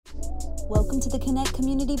Welcome to the Connect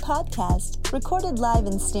Community Podcast, recorded live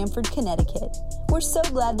in Stamford, Connecticut. We're so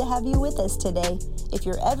glad to have you with us today. If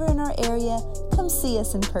you're ever in our area, come see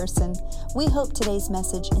us in person. We hope today's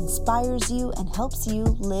message inspires you and helps you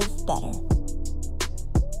live better.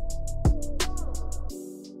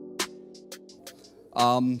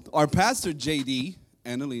 Our pastor, J.D.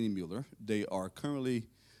 and Alini Mueller, they are currently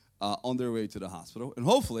on their way to the hospital, and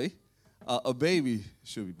hopefully a baby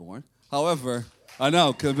should be born. However, I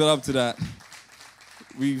know, could have been up to that.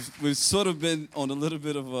 We've sort of been on a little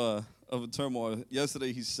bit of a turmoil.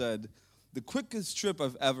 Yesterday, he said, the quickest trip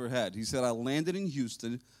I've ever had. He said, I landed in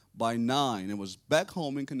Houston by 9 and was back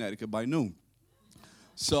home in Connecticut by noon.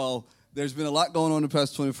 So there's been a lot going on the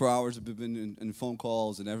past 24 hours. We've been in phone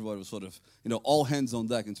calls, and everybody was sort of, all hands on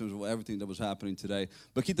deck in terms of everything that was happening today.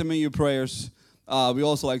 But keep them in your prayers. We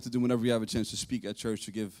also like to do whenever we have a chance to speak at church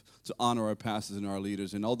to honor our pastors and our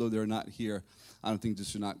leaders. And although they're not here, I don't think this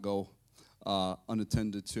should not go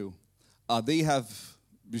unattended to. They have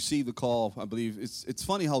received a call, I believe. It's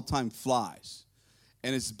funny how time flies.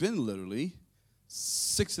 And it's been literally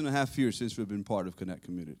 6.5 years since we've been part of Connect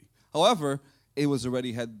Community. However, they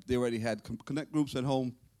already had Connect groups at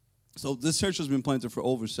home. So this church has been planted for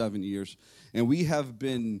over 7 years. And we have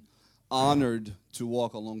been honored to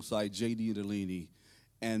walk alongside J.D. and Alini,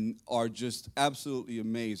 and are just absolutely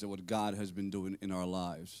amazed at what God has been doing in our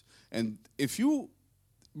lives. And if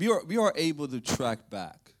we are able to track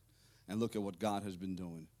back and look at what God has been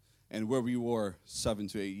doing and where we were 7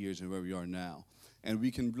 to 8 years and where we are now. And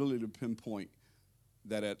we can really pinpoint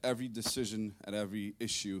that at every decision, at every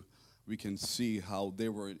issue, we can see how they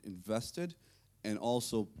were invested and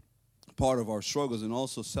also part of our struggles, and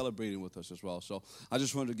also celebrating with us as well. So I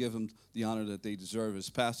just wanted to give them the honor that they deserve as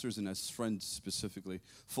pastors and as friends specifically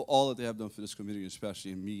for all that they have done for this community,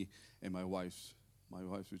 especially me and my wife. My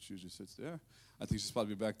wife, which usually sits there. I think she's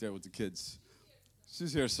probably back there with the kids.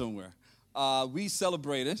 She's here somewhere. We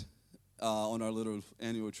celebrated on our little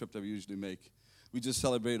annual trip that we usually make. We just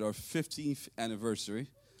celebrated our 15th anniversary.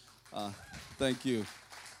 Thank you.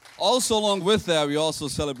 Also, along with that, we also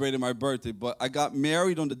celebrated my birthday, but I got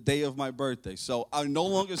married on the day of my birthday. So I no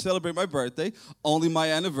longer celebrate my birthday, only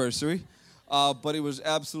my anniversary. But it was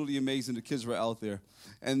absolutely amazing. The kids were out there.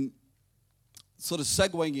 And sort of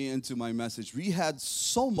segueing into my message, we had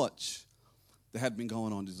so much that had been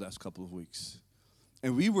going on these last couple of weeks.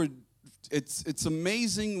 And it's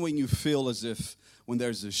amazing when you feel as if when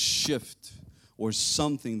there's a shift or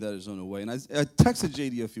something that is on the way. And I texted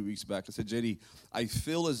JD a few weeks back. I said, JD, I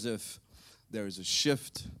feel as if there is a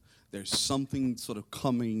shift. There's something sort of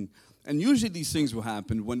coming. And usually these things will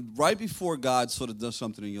happen when right before God sort of does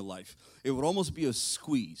something in your life. It would almost be a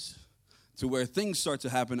squeeze to where things start to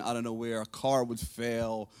happen out of nowhere. A car would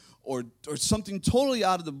fail or something totally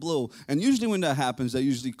out of the blue. And usually when that happens, that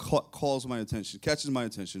usually catches my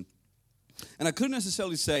attention. And I couldn't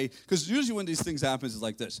necessarily say, because usually when these things happen, it's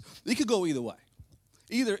like this. It could go either way.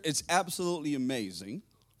 Either it's absolutely amazing,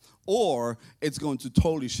 or it's going to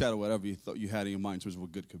totally shadow whatever you thought you had in your mind in terms of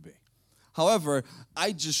what good could be. However,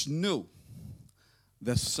 I just knew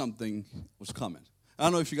that something was coming. I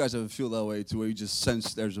don't know if you guys ever feel that way, to where you just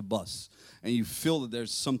sense there's a bus, and you feel that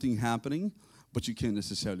there's something happening, but you can't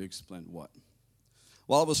necessarily explain what.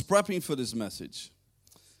 While I was prepping for this message,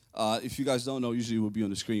 if you guys don't know, usually it will be on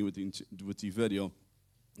the screen with the video.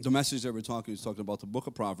 The message that we're talking is talking about the book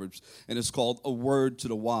of Proverbs, and it's called A Word to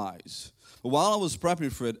the Wise. But while I was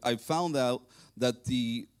prepping for it, I found out that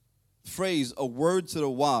the phrase, a word to the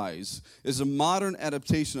wise, is a modern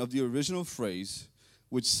adaptation of the original phrase,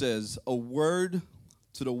 which says, a word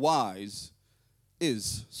to the wise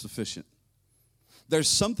is sufficient. There's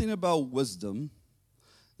something about wisdom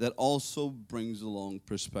that also brings along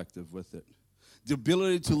perspective with it. The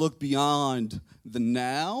ability to look beyond the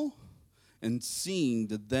now and seeing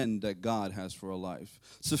the then that God has for our life.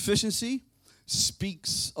 Sufficiency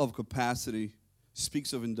speaks of capacity,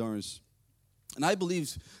 speaks of endurance. And I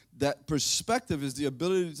believe that perspective is the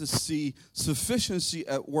ability to see sufficiency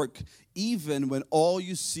at work even when all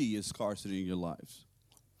you see is scarcity in your lives.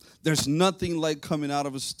 There's nothing like coming out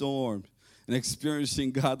of a storm and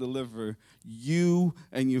experiencing God deliver you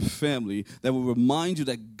and your family that will remind you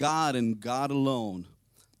that God and God alone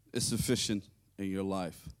is sufficient in your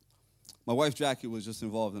life. My wife, Jackie, was just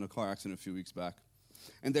involved in a car accident a few weeks back.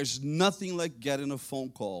 And there's nothing like getting a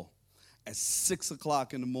phone call at 6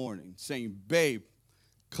 o'clock in the morning saying, babe,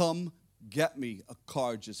 come get me. A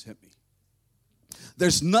car just hit me.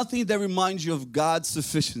 There's nothing that reminds you of God's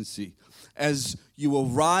sufficiency as you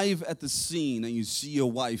arrive at the scene and you see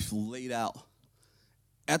your wife laid out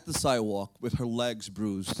at the sidewalk with her legs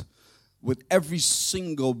bruised, with every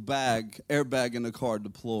single airbag in the car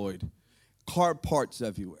deployed, car parts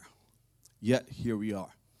everywhere. Yet here we are.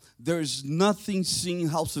 There's nothing seeing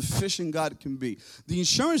how sufficient God can be. The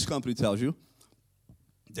insurance company tells you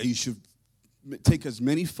that you should take as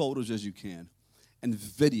many photos as you can and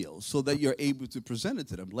videos so that you're able to present it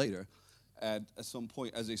to them later at some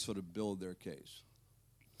point as they sort of build their case.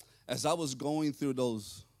 As I was going through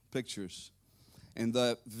those pictures and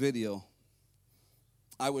that video,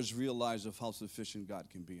 I was realized of how sufficient God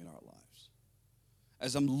can be in our lives.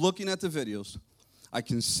 As I'm looking at the videos, I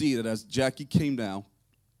can see that as Jackie came down,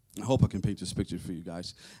 I hope I can paint this picture for you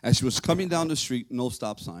guys. As she was coming down the street, no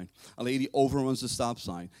stop sign, a lady overruns the stop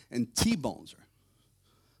sign and T-bones her.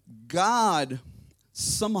 God,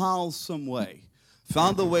 somehow, some way,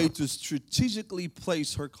 found a way to strategically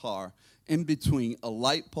place her car in between a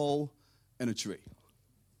light pole and a tree.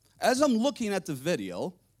 As I'm looking at the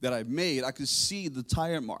video that I made, I could see the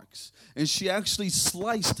tire marks. And she actually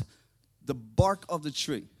sliced the bark of the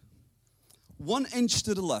tree. 1 inch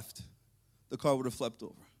to the left, the car would have flipped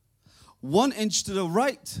over. 1 inch to the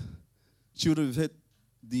right, she would have hit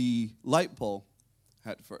the light pole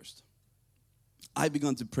head first. I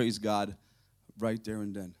began to praise God right there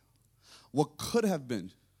and then. What could have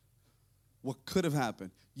been? What could have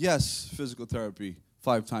happened? Yes, physical therapy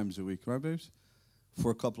 5 times a week, right, babes?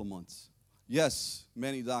 For a couple of months. Yes,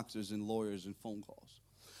 many doctors and lawyers and phone calls.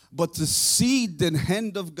 But to see the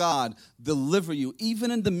hand of God deliver you,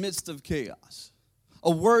 even in the midst of chaos.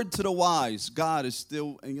 A word to the wise, God is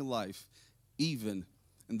still in your life, even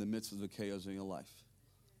in the midst of the chaos in your life.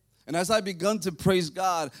 And as I begun to praise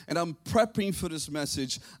God and I'm prepping for this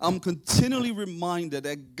message, I'm continually reminded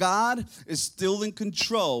that God is still in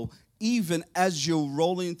control, even as you're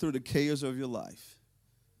rolling through the chaos of your life.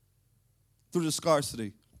 Through the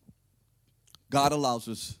scarcity, God allows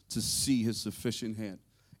us to see his sufficient hand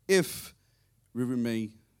if we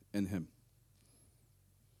remain in him.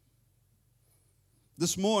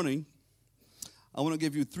 This morning, I want to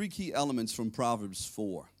give you 3 key elements from Proverbs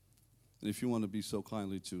 4. And if you want to be so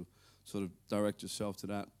kindly to sort of direct yourself to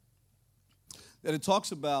that. That it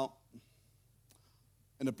talks about,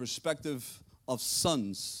 in the perspective of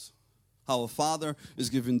sons, how a father is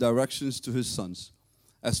giving directions to his sons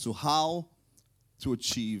as to how to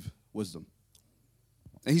achieve wisdom.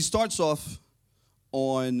 And he starts off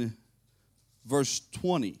on verse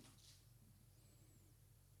 20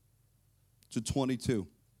 to 22.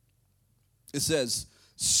 It says,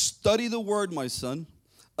 "Study the word, my son.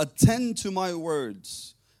 Attend to my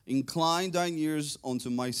words. Incline thine ears unto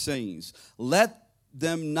my sayings. Let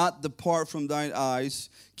them not depart from thine eyes.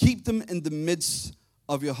 Keep them in the midst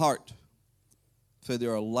of your heart. For they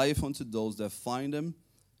are life unto those that find them,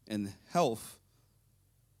 and health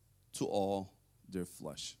to all their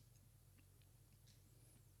flesh."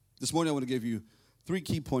 This morning I want to give you 3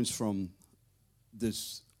 key points from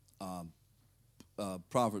this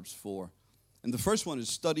Proverbs 4. And the first one is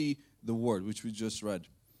study the word, which we just read.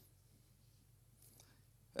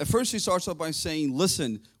 At first he starts off by saying,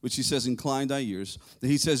 listen, which he says, incline thy ears.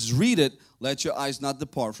 Then he says, read it, let your eyes not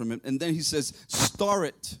depart from it. And then he says, store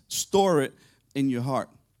it in your heart.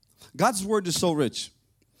 God's word is so rich.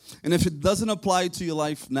 And if it doesn't apply to your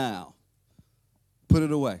life now, put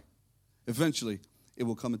it away. Eventually, it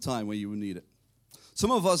will come a time when you will need it.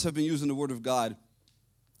 Some of us have been using the word of God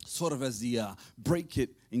sort of as the break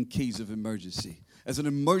it in case of emergency. As an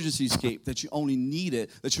emergency escape, that you only need it,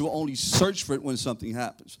 that you will only search for it when something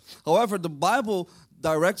happens. However, the Bible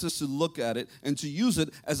directs us to look at it and to use it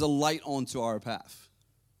as a light onto our path.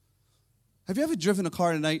 Have you ever driven a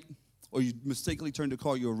car at night? Or you mistakenly turned the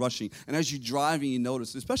car, you're rushing. And as you're driving, you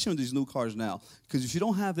notice, especially on these new cars now, because if you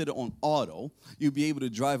don't have it on auto, you'll be able to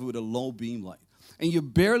drive it with a low beam light. And you're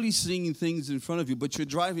barely seeing things in front of you, but you're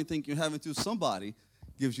driving thinking you're having to. Somebody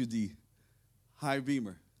gives you the high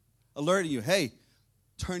beamer, alerting you, hey,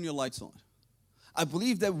 turn your lights on. I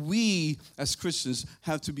believe that we as Christians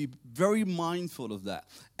have to be very mindful of that.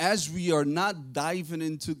 As we are not diving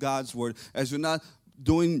into God's word, as we're not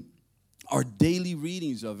doing our daily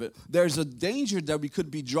readings of it, there's a danger that we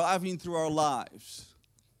could be driving through our lives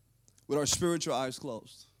with our spiritual eyes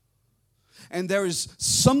closed. And there is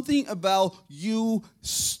something about you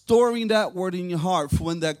storing that word in your heart for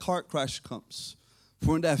when that car crash comes,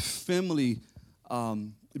 for when that family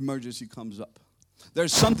emergency comes up.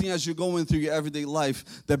 There's something as you're going through your everyday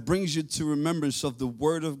life that brings you to remembrance of the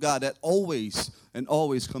word of God that always and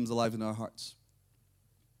always comes alive in our hearts.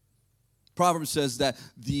 Proverbs says that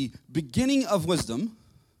the beginning of wisdom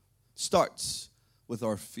starts with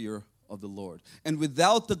our fear of the Lord. And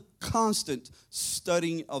without the constant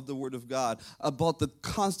studying of the Word of God, about the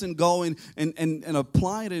constant going and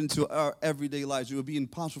applying it into our everyday lives, it would be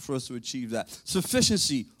impossible for us to achieve that.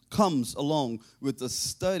 Sufficiency comes along with the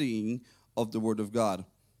studying of the Word of God.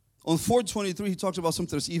 On 4:23, he talks about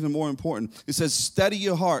something that's even more important. It says, study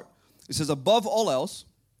your heart. It says, above all else,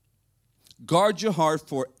 guard your heart,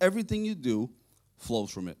 for everything you do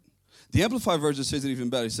flows from it. The Amplified Version says it even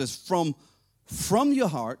better. It says, from your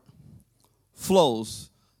heart flows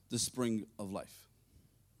the spring of life.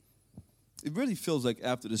 It really feels like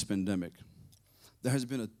after this pandemic, there has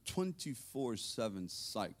been a 24/7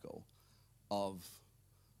 cycle of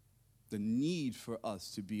the need for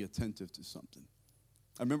us to be attentive to something.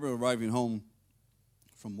 I remember arriving home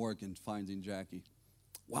from work and finding Jackie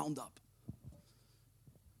wound up.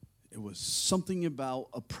 It was something about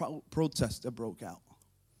a protest that broke out.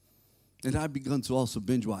 And I begun to also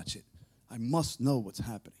binge watch it. I must know what's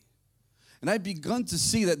happening. And I begun to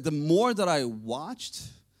see that the more that I watched,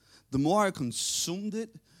 the more I consumed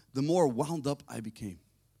it, the more wound up I became.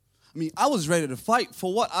 I mean, I was ready to fight.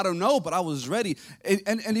 For what? I don't know, but I was ready.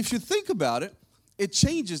 And if you think about it, it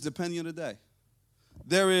changes depending on the day.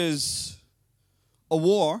 There is a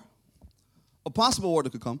war, a possible war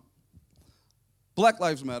that could come. Black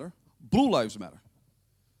Lives Matter, Blue Lives Matter.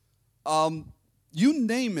 You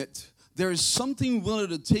name it, there is something willing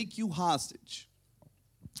to take you hostage.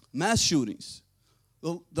 Mass shootings,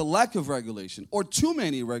 the lack of regulation, or too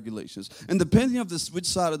many regulations. And depending on which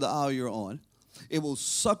side of the aisle you're on, it will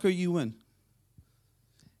sucker you in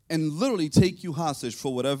and literally take you hostage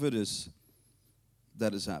for whatever it is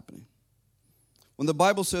that is happening. When the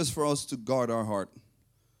Bible says for us to guard our heart,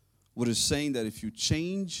 what it's saying that if you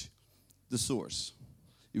change the source,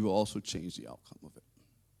 you will also change the outcome of it.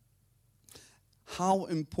 How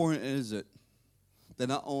important is it that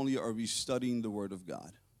not only are we studying the Word of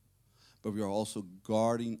God, but we are also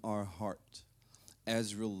guarding our heart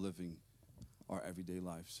as we're living our everyday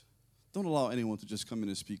lives? Don't allow anyone to just come in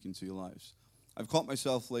and speak into your lives. I've caught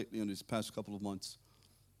myself lately in these past couple of months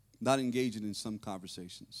not engaging in some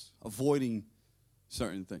conversations, avoiding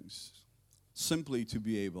certain things, simply to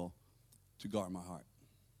be able to guard my heart.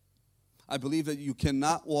 I believe that you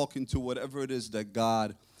cannot walk into whatever it is that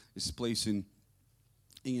God is placing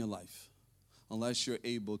in your life unless you're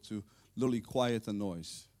able to literally quiet the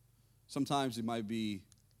noise. Sometimes it might be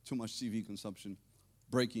too much TV consumption,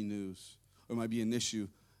 breaking news, or it might be an issue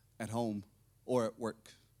at home or at work.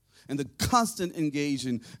 And the constant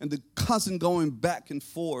engaging and the constant going back and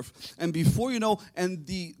forth. And before you know, and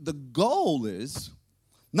the goal is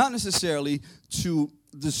not necessarily to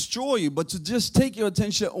destroy you, but to just take your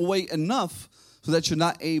attention away enough so that you're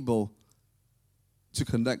not able to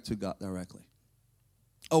connect to God directly.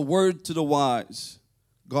 A word to the wise,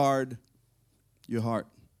 guard your heart.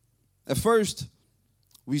 At first,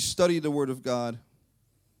 we study the Word of God.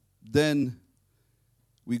 Then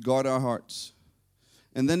we guard our hearts.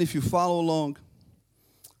 And then if you follow along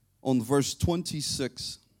on verse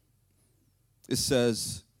 26, it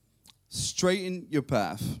says, straighten your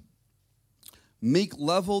path. Make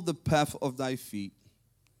level the path of thy feet,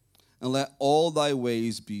 and let all thy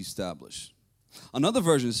ways be established. Another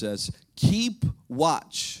version says, keep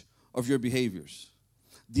watch of your behaviors.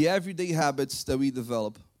 The everyday habits that we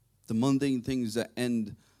develop, the mundane things that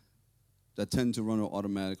tend to run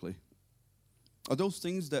automatically. Are those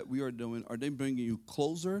things that we are doing, are they bringing you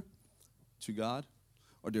closer to God,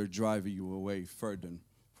 or they're driving you away further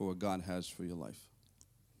for what God has for your life?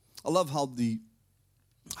 I love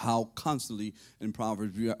how constantly in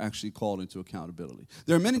Proverbs we are actually called into accountability.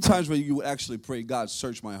 There are many times where you actually pray, God,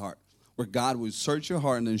 search my heart, where God would search your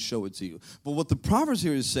heart and then show it to you. But what the Proverbs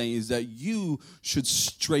here is saying is that you should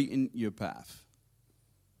straighten your path.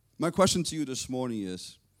 My question to you this morning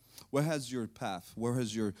is, where has your path, where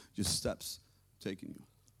has your steps taken you?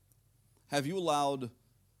 Have you allowed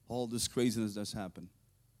all this craziness that's happened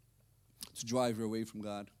to drive you away from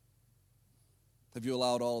God? Have you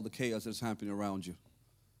allowed all the chaos that's happening around you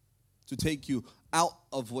to take you out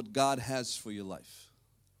of what God has for your life?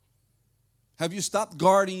 Have you stopped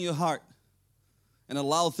guarding your heart and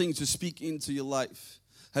allowed things to speak into your life?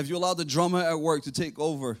 Have you allowed the drama at work to take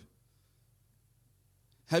over?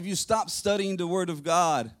 Have you stopped studying the Word of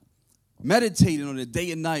God, meditating on it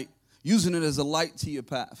day and night, using it as a light to your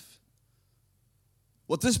path?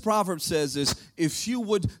 What this proverb says is, if you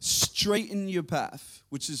would straighten your path,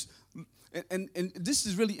 which is, and this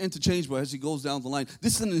is really interchangeable as he goes down the line.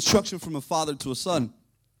 This is an instruction from a father to a son,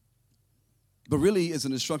 but really is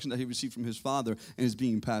an instruction that he received from his father and is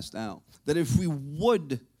being passed down. That if we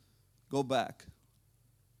would go back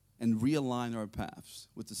and realign our paths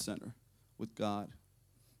with the center, with God,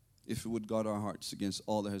 if we would guard our hearts against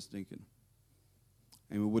all that has taken,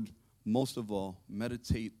 and we would most of all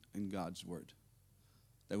meditate in God's word,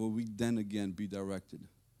 that will we then again be directed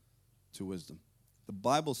to wisdom. The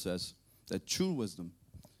Bible says that true wisdom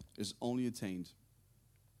is only attained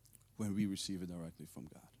when we receive it directly from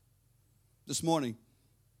God. This morning,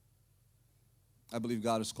 I believe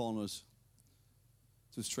God is calling us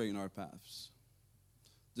to straighten our paths.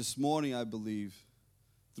 This morning, I believe,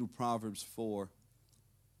 through Proverbs 4,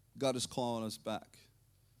 God is calling us back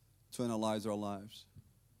to analyze our lives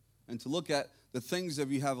and to look at the things that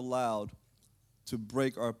we have allowed to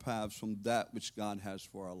break our paths from that which God has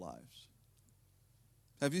for our lives.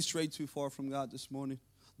 Have you strayed too far from God this morning?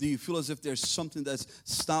 Do you feel as if there's something that's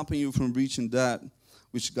stopping you from reaching that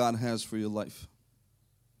which God has for your life?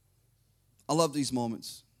 I love these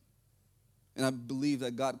moments. And I believe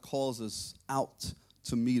that God calls us out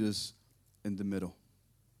to meet us in the middle.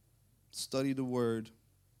 Study the word,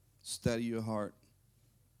 steady your heart,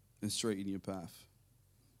 and straighten your path.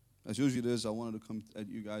 As usually it is, I wanted to come at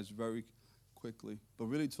you guys very quickly, but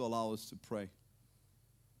really to allow us to pray,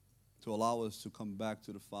 to allow us to come back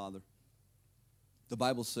to the Father. The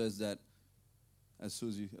Bible says that, as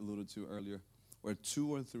Susie alluded to earlier, where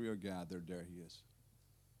 2 or 3 are gathered, there he is.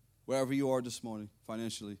 Wherever you are this morning,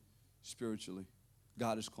 financially, spiritually,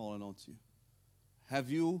 God is calling on to you. Have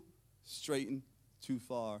you strayed too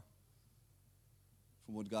far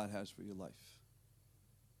from what God has for your life?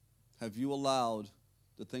 Have you allowed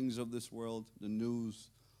the things of this world, the news,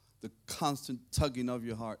 the constant tugging of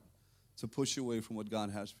your heart to push you away from what God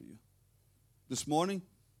has for you? This morning,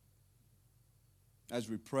 as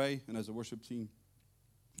we pray and as the worship team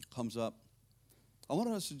comes up, I want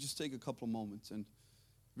us to just take a couple of moments and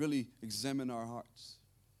really examine our hearts.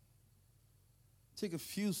 Take a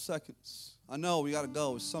few seconds. I know we got to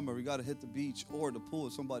go. It's summer. We got to hit the beach or the pool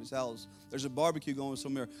at somebody's house. There's a barbecue going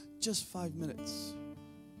somewhere. Just 5 minutes.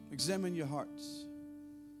 Examine your hearts.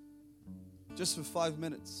 Just for 5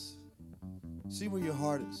 minutes. See where your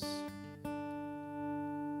heart is.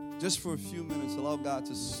 Just for a few minutes, allow God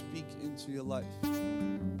to speak into your life.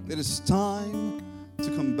 It is time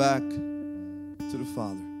to come back to the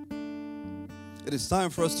Father. It is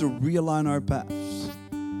time for us to realign our paths.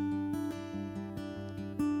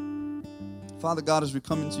 Father God, as we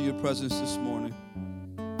come into your presence this morning,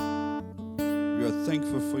 we are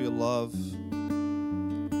thankful for your love.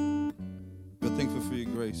 We are thankful for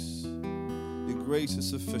your grace. Your grace is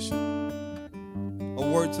sufficient.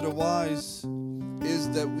 A word to the wise is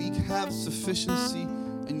that we have sufficiency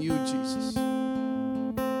in you, Jesus.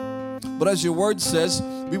 But as your word says,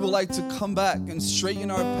 we would like to come back and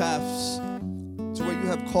straighten our paths to where you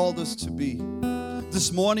have called us to be.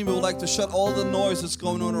 This morning, we would like to shut all the noise that's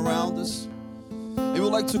going on around us. And we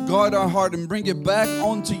would like to guard our heart and bring it back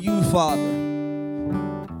onto you, Father.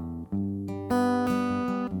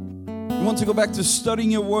 We want to go back to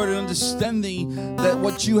studying your word and understanding that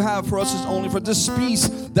what you have for us is only for this peace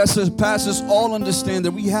that surpasses all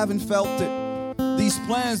understanding. We haven't felt it. These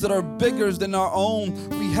plans that are bigger than our own,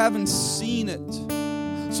 we haven't seen it.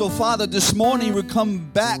 So, Father, this morning we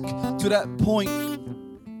come back to that point.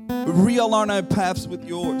 We realign our paths with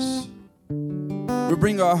yours. We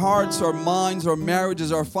bring our hearts, our minds, our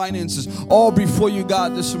marriages, our finances all before you,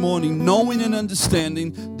 God, this morning, knowing and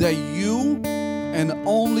understanding that you and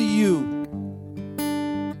only you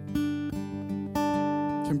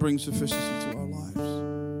can bring sufficiency to our lives.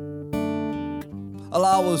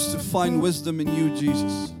 Allow us to find wisdom in you,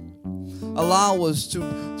 Jesus. Allow us to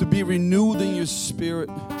be renewed in your spirit.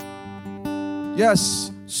 Yes,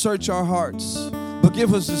 search our hearts, but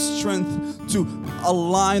give us the strength to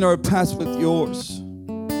align our paths with yours.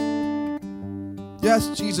 Yes,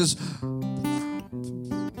 Jesus,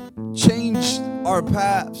 change our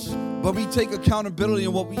paths, but we take accountability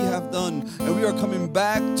in what we have done, and we are coming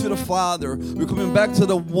back to the Father. We're coming back to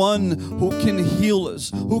the one who can heal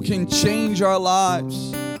us, who can change our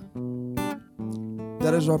lives.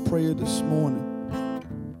 That is our prayer this morning,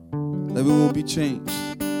 that we will be changed,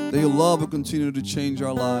 that your love will continue to change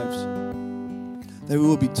our lives, that we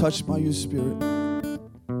will be touched by your Spirit.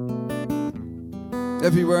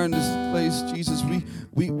 Everywhere in this place, Jesus,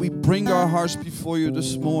 we bring our hearts before you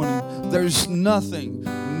this morning. There's nothing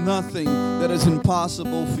that is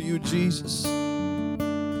impossible for you, Jesus.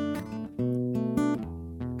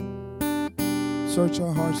 Search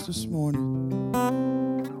our hearts this morning.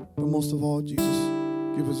 But most of all, Jesus,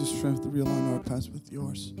 give us the strength to realign our paths with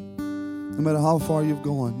yours. No matter how far you've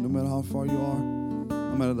gone, no matter how far you are,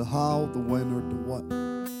 no matter the how, the when, or the what,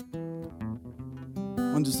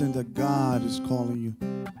 understand that God is calling you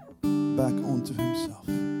back onto himself.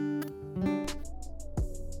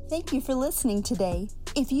 Thank you for listening today.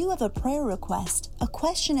 If you have a prayer request, a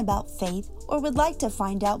question about faith, or would like to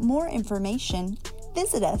find out more information,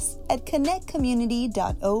 visit us at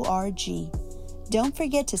connectcommunity.org. Don't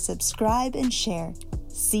forget to subscribe and share.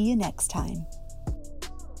 See you next time.